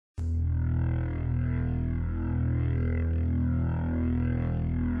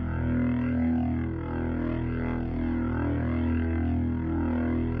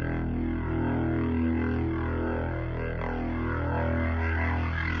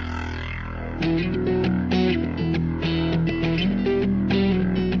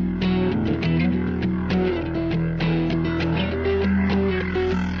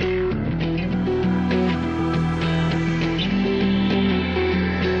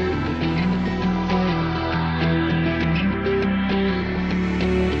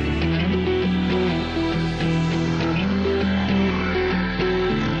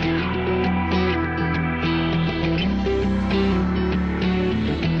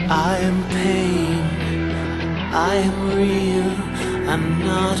I am pain, I am real, I'm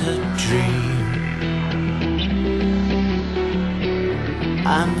not a dream.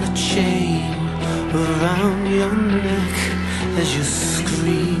 I'm the chain around your neck as you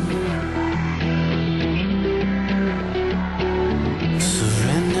scream.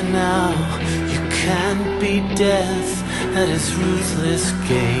 Surrender now, you can't beat death at its ruthless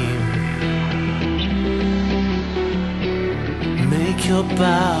game. Make your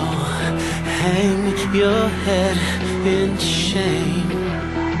bow, hang your head in shame.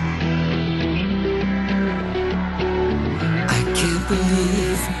 I can't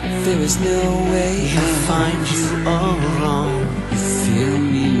believe there is no way I find you all wrong. You feel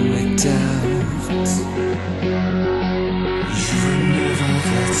me wrecked out. You will never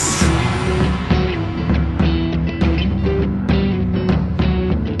get strong.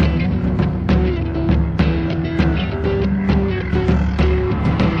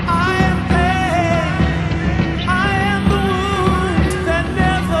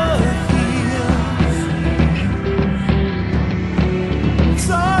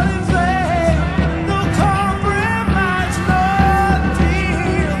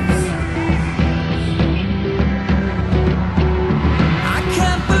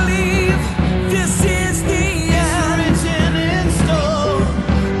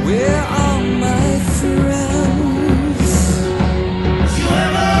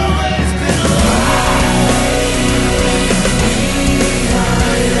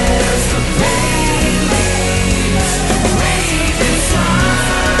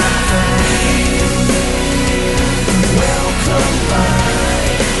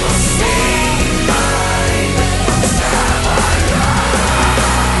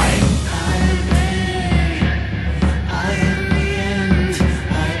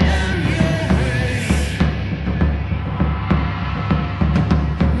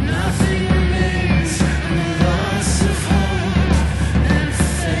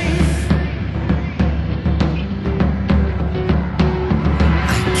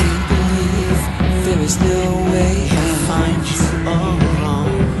 There's no way I find you all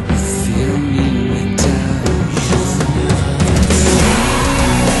wrong. You feel me wrecked out. You'll never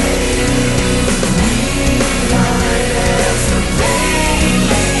get as the pain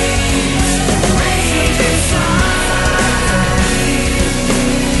leaves, rage inside.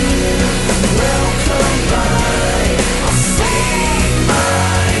 Welcome by a sane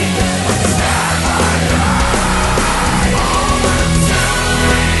mind. All the time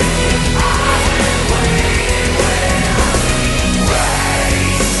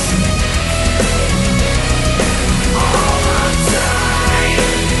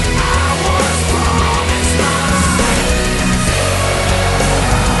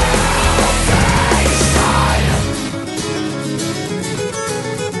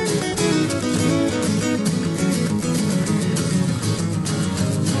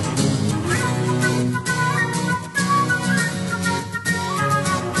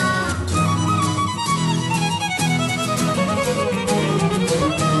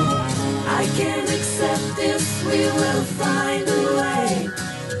we will find a way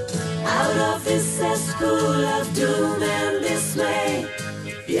out of this cesspool of doom and dismay.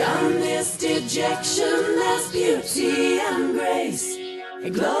 Beyond this dejection there's beauty and grace, a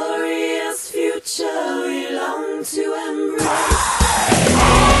glorious future we long to embrace.